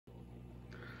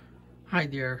Hi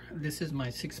there, this is my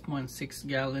 6.6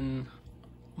 gallon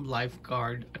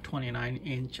Lifeguard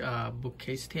 29-inch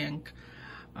bookcase tank.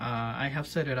 I have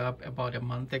set it up about a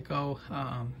month ago.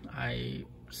 I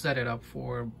set it up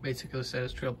for basically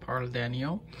celestial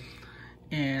Paraldenio,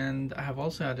 and I have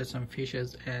also added some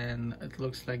fishes, and it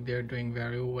looks like they're doing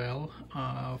very well.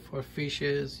 For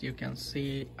fishes, you can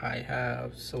see I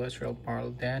have celestial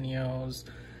Paraldenios.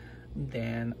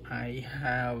 Then I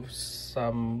have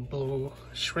some blue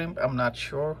shrimp. I'm not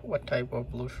sure what type of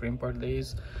blue shrimp are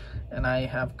these. And I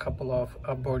have a couple of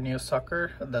Borneo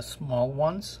sucker, the small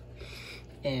ones.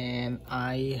 And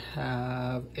I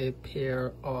have a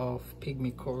pair of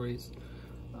pygmy cories.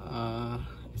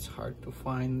 It's hard to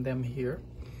find them here.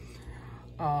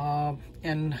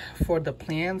 And for the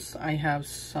plants, I have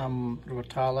some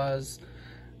rotalas,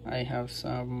 I have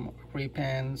some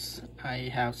repens,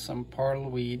 I have some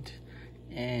pearlweed,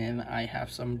 and I have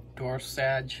some dwarf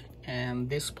sage. And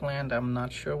this plant, I'm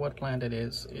not sure what plant it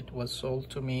is. It was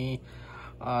sold to me.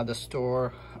 The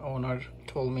store owner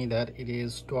told me that it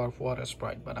is dwarf water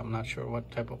sprite, but I'm not sure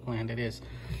what type of plant it is.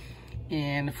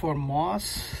 And for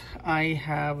moss, I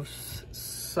have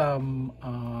some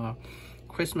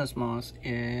Christmas moss,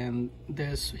 and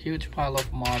this huge pile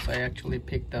of moss I actually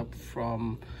picked up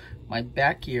from my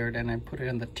backyard, and I put it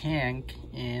in the tank,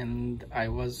 and I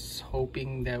was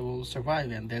hoping they will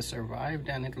survive, and they survived,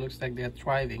 and it looks like they're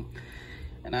thriving.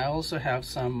 And I also have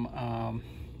some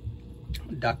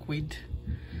duckweed.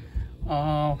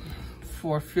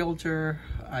 For filter,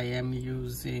 I am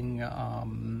using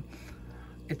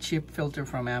a cheap filter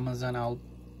from Amazon. I'll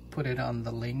put it on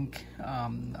the link,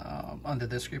 on the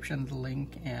description, the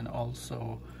link, and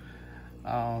also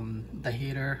the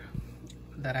heater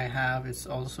that I have is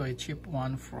also a cheap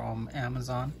one from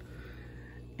Amazon.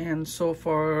 And so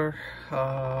far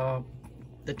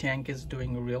the tank is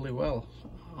doing really well.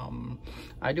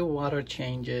 I do water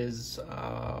changes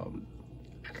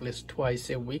at least twice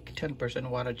a week, 10%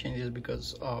 water changes,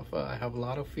 because of I have a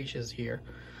lot of fishes here.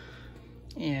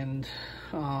 And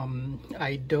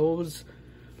I dose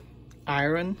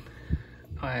iron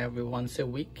every once a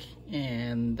week,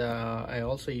 and I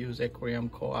also use Aquarium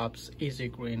Co-op's Easy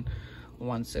Green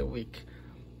once a week.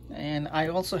 And I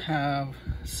also have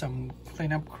some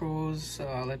cleanup crews.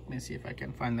 Let me see if I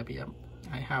can find them here.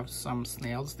 I have some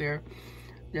snails there.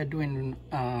 They're doing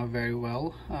very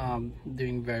well,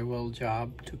 doing very well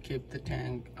job to keep the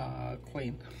tank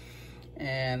clean.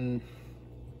 And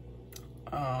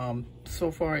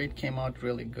so far it came out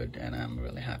really good, and I'm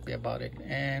really happy about it.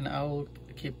 And I'll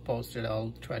keep posted.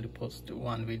 I'll try to post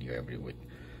one video every week.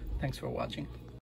 Thanks for watching.